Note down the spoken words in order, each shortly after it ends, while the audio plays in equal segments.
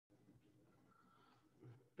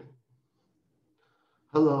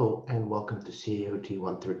Hello and welcome to CAOT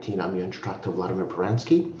 113. I'm your instructor, Vladimir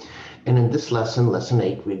Paransky. And in this lesson, lesson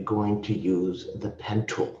 8, we're going to use the pen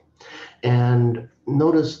tool. And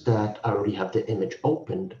notice that I already have the image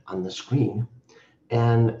opened on the screen.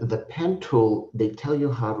 And the pen tool, they tell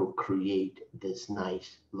you how to create this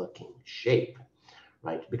nice looking shape,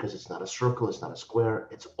 right? Because it's not a circle, it's not a square,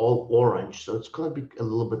 it's all orange. So it's going to be a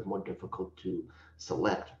little bit more difficult to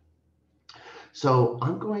select. So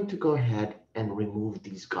I'm going to go ahead and remove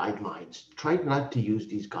these guidelines. Try not to use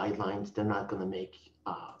these guidelines. They're not going to make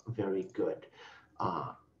a very good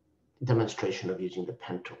demonstration of using the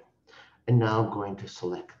pen tool. And now I'm going to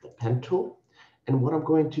select the pen tool. And what I'm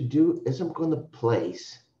going to do is I'm going to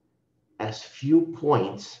place as few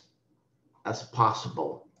points as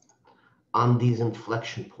possible on these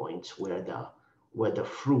inflection points where the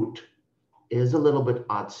fruit is a little bit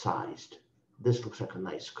odd sized. This looks like a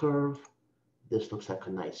nice curve. This looks like a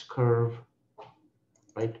nice curve,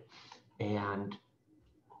 right? And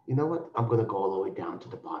you know what? I'm going to go all the way down to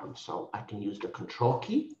the bottom. So I can use the control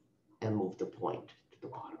key and move the point to the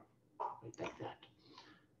bottom, right, like that.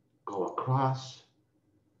 Go across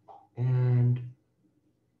and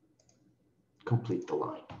complete the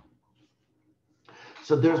line.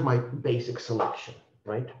 So there's my basic selection,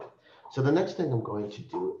 right? So the next thing I'm going to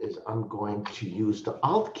do is I'm going to use the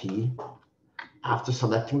Alt key. After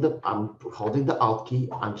selecting I'm holding the Alt key,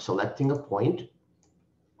 I'm selecting a point,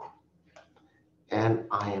 and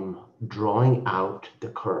I am drawing out the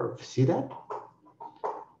curve. See that?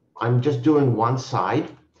 I'm just doing one side.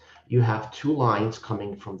 You have two lines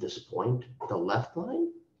coming from this point, the left line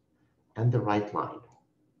and the right line.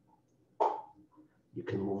 You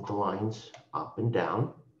can move the lines up and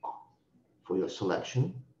down for your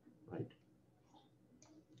selection, right?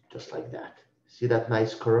 Just like that. See that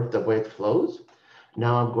nice curve, the way it flows?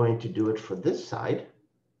 Now I'm going to do it for this side.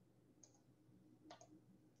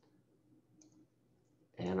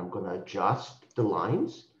 And I'm going to adjust the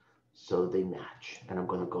lines so they match. And I'm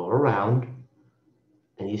going to go around.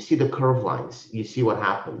 And you see the curve lines. You see what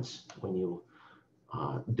happens when you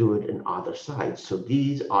do it in other sides. So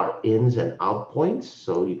these are ins and out points.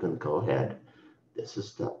 So you can go ahead. This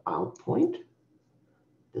is the out point.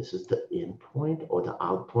 This is the in point or the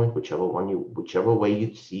out point, whichever way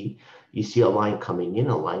you see a line coming in,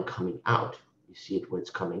 a line coming out. You see it where it's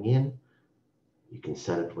coming in. You can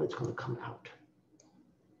set it where it's going to come out.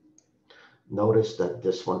 Notice that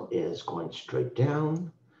this one is going straight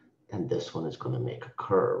down and this one is going to make a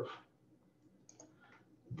curve.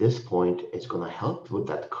 This point is going to help with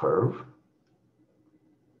that curve.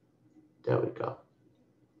 There we go.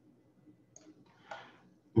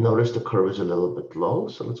 Notice the curve is a little bit low,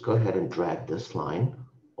 so let's go ahead and drag this line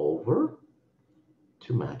over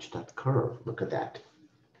to match that curve. Look at that.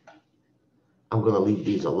 I'm going to leave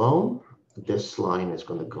these alone. This line is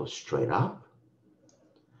going to go straight up.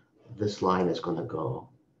 This line is going to go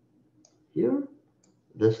here.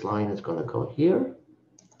 This line is going to go here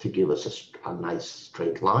to give us a nice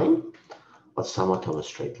straight line, or somewhat of a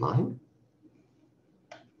straight line.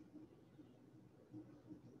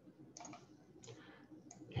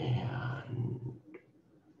 And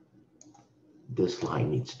this line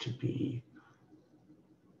needs to be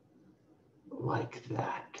like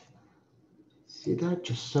that. See that?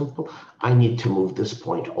 Just simple. I need to move this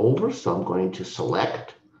point over, so I'm going to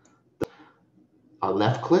select a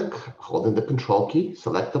left click, holding the control key,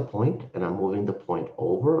 select the point, and I'm moving the point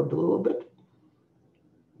over a little bit.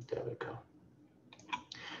 There we go.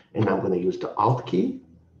 And I'm going to use the Alt key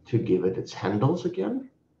to give it its handles again.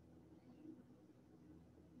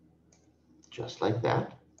 Just like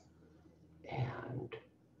that. And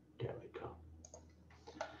there we go.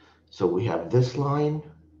 So we have this line.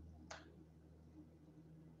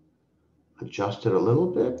 Adjust it a little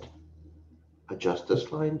bit. Adjust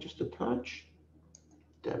this line just a touch.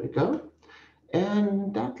 There we go.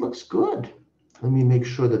 And that looks good. Let me make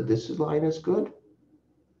sure that this line is good.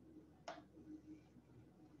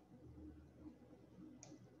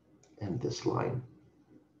 And this line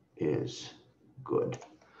is good.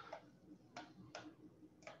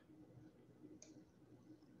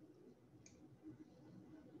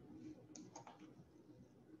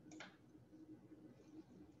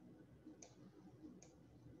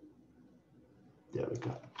 There we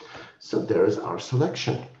go. So there's our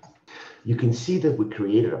selection. You can see that we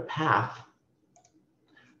created a path.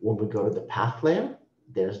 When we go to the path layer,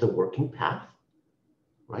 there's the working path,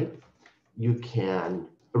 right? You can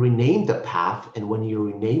rename the path, and when you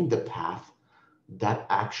rename the path, that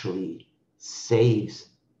actually saves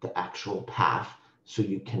the actual path so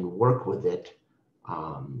you can work with it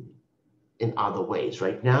in other ways.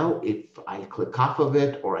 Right now, if I click off of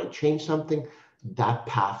it or I change something, that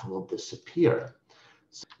path will disappear.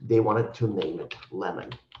 So they wanted to name it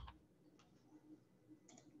lemon.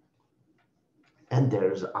 And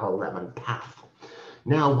there's our lemon path.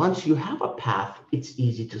 Now, once you have a path, it's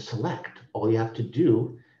easy to select. All you have to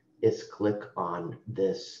do is click on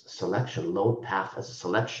this selection, load path as a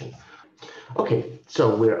selection. Okay,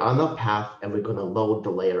 so we're on the path and we're going to load the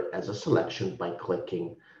layer as a selection by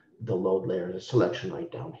clicking the load layer as a selection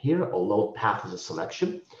right down here, or load path as a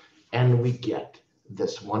selection. And we get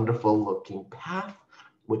this wonderful looking path,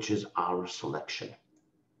 which is our selection.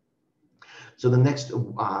 So the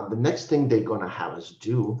next thing they're going to have us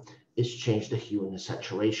do is change the hue and the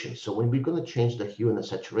saturation. So when we're going to change the hue and the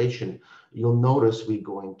saturation, you'll notice we're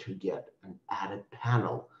going to get an added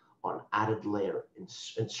panel or an added layer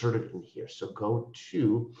inserted in here. So go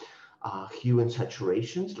to hue and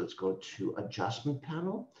saturations. Let's go to adjustment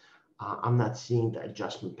panel. I'm not seeing the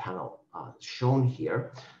adjustment panel shown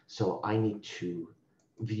here. So I need to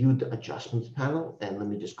view the adjustments panel, and let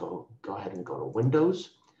me just go ahead and go to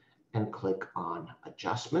Windows and click on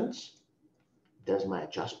adjustments. There's my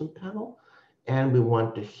adjustment panel. And we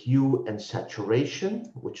want the hue and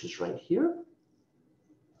saturation, which is right here.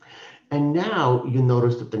 And now you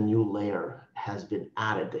notice that the new layer has been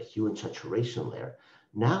added, the hue and saturation layer.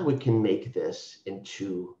 Now we can make this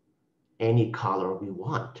into any color we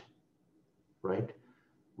want, right?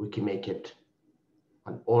 We can make it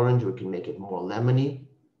an orange, we can make it more lemony.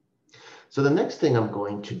 So the next thing I'm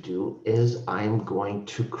going to do is I'm going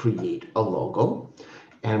to create a logo,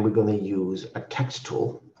 and we're going to use a text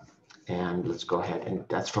tool. And let's go ahead, and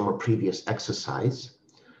that's from a previous exercise.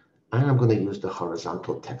 And I'm going to use the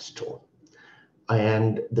horizontal text tool.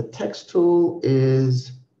 And the text tool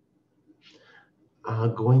is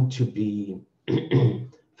going to be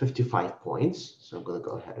 55 points. So I'm going to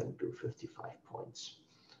go ahead and do 55 points.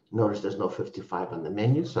 Notice there's no 55 on the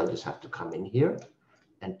menu, so I just have to come in here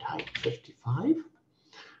and type 55,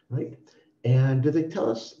 right? And do they tell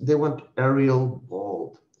us they want Arial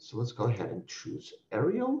bold? So let's go ahead and choose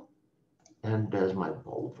Arial. And there's my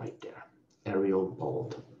bold right there, Arial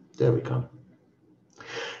bold. There we go.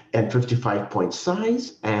 And 55 point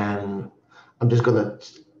size. And I'm just gonna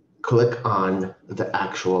click on the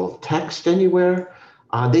actual text anywhere.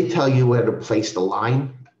 They tell you where to place the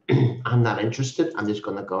line. I'm not interested. I'm just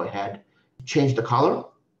gonna go ahead, change the color,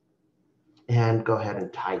 and go ahead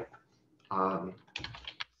and type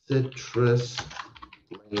Citrus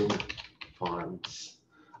Lane Farms.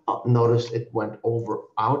 Notice it went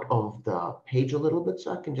out of the page a little bit,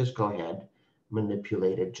 so I can just go ahead,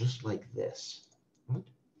 manipulate it just like this. Right?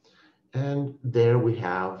 And there we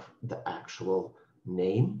have the actual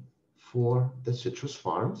name for the Citrus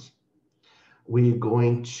Farms. We're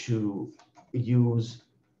going to use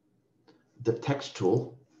the text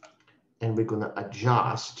tool, and we're going to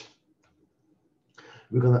adjust.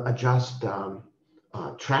 We're going to adjust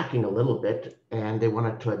tracking a little bit, and they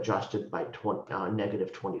wanted to adjust it by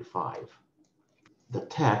 -25. The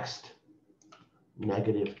text,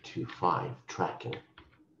 -25 tracking.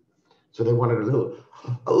 So they wanted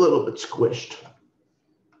a little bit squished,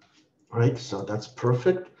 right? So that's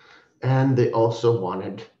perfect. And they also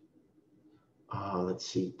wanted, let's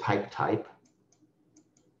see, type.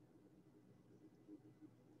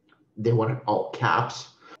 They wanted all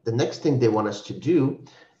caps. The next thing they want us to do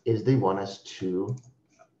is they want us to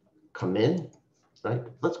come in, right?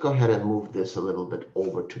 Let's go ahead and move this a little bit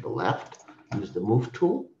over to the left. Use the move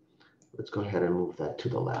tool. Let's go ahead and move that to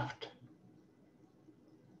the left.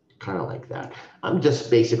 Kind of like that. I'm just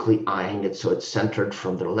basically eyeing it so it's centered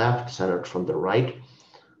from the left, centered from the right.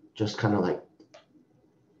 Just kind of like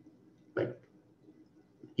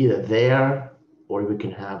either there, or we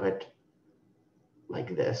can have it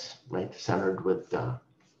like this, right? Centered with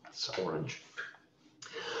this orange.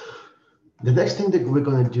 The next thing that we're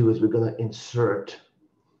going to do is we're going to insert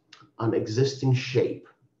an existing shape.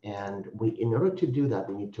 And in order to do that,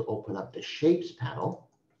 we need to open up the shapes panel.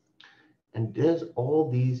 And there's all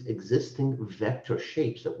these existing vector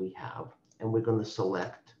shapes that we have. And we're going to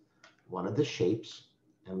select one of the shapes,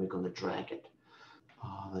 and we're going to drag it.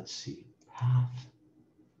 Let's see, path,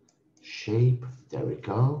 shape, there we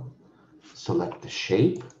go. Select the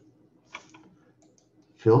shape,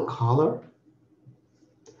 fill color.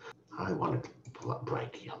 I want it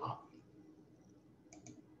bright yellow.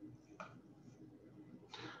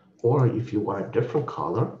 Or if you want a different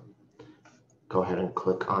color, go ahead and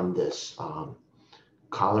click on this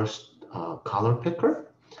color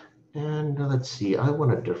picker. And let's see, I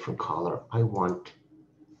want a different color.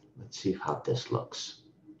 Let's see how this looks.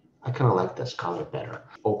 I kind of like this color better.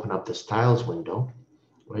 Open up the styles window,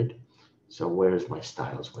 right? So where's my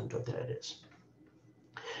styles window? There it is.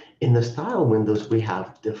 In the style windows, we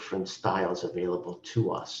have different styles available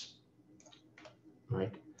to us,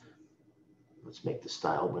 right? Let's make the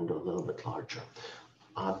style window a little bit larger.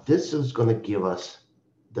 This is going to give us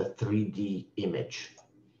the 3D image.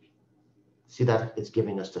 See that? It's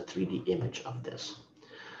giving us the 3D image of this.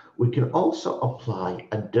 We can also apply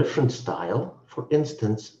a different style. For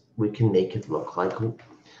instance, we can make it look like,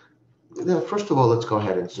 first of all, let's go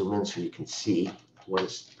ahead and zoom in so you can see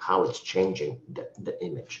how it's changing the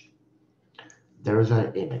image. There's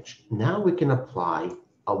our image. Now we can apply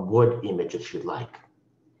a wood image if you like,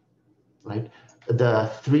 right?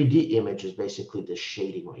 The 3D image is basically the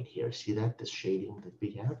shading right here. See that? The shading that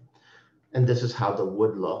we have. And this is how the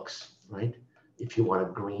wood looks, right? If you want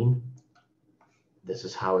a green, this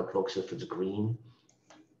is how it looks if it's green,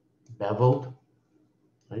 beveled,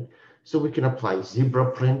 right? So we can apply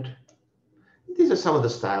zebra print. These are some of the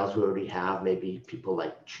styles we already have. Maybe people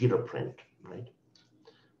like cheetah print, right?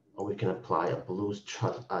 Or we can apply a blue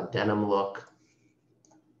denim look,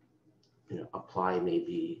 apply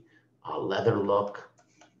maybe a leather look,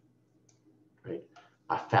 right?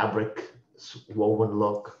 A fabric woven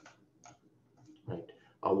look, right?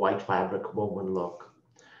 A white fabric woven look.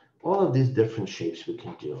 All of these different shapes we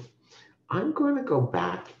can do. I'm going to go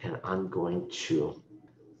back and I'm going to,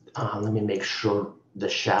 let me make sure the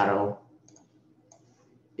shadow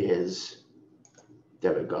is,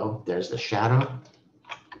 there we go. There's the shadow.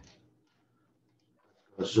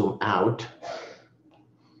 Zoom out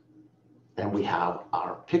and we have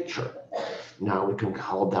our picture. Now we can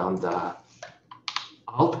hold down the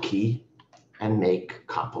Alt key and make a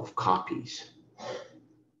couple of copies.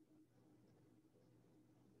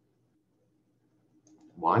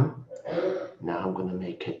 1. Now I'm going to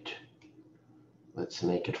make it, let's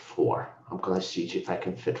make it 4. I'm going to see if I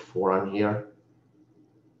can fit 4 on here.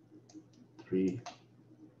 3,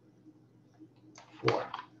 4.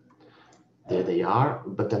 There they are,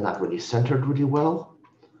 but they're not really centered really well.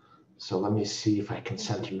 So let me see if I can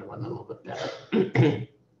center them a little bit better.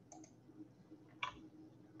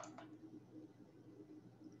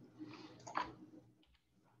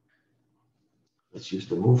 Let's use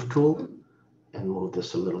the move tool and move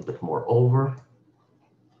this a little bit more over.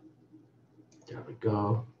 There we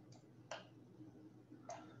go.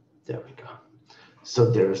 There we go.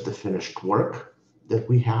 So there's the finished work that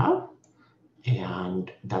we have.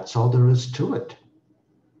 And that's all there is to it.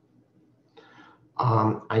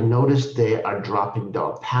 I noticed they are dropping the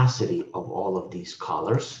opacity of all of these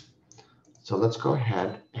colors. So let's go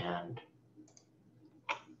ahead and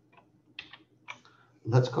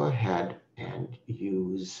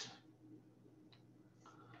use,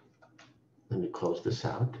 let me close this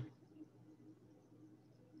out.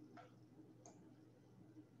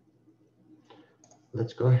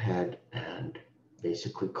 Let's go ahead and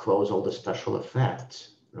basically close all the special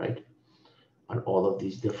effects, right? On all of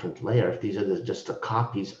these different layers. These are just the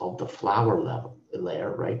copies of the flower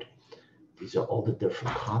layer, right? These are all the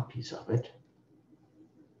different copies of it.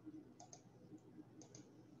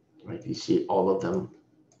 Right, you see all of them.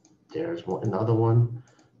 There's another one,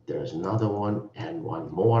 there's another one, and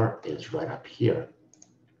one more is right up here.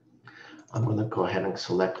 I'm gonna go ahead and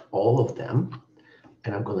select all of them,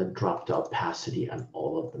 and I'm gonna drop the opacity on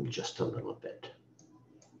all of them just a little bit.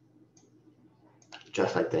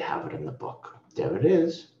 Just like they have it in the book. There it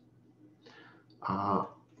is. I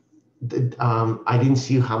didn't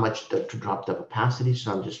see how much to drop the opacity,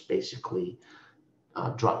 so I'm just basically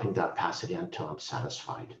dropping the opacity until I'm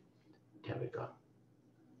satisfied. There we go.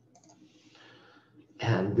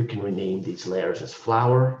 And we can rename these layers as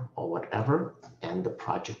flower or whatever, and the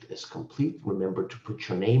project is complete. Remember to put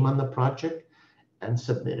your name on the project and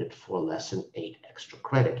submit it for lesson 8 extra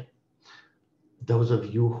credit. Those of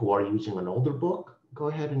you who are using an older book, go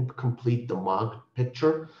ahead and complete the mug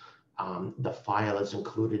picture. The file is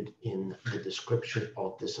included in the description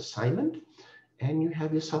of this assignment, and you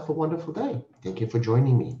have yourself a wonderful day. Thank you for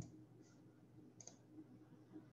joining me.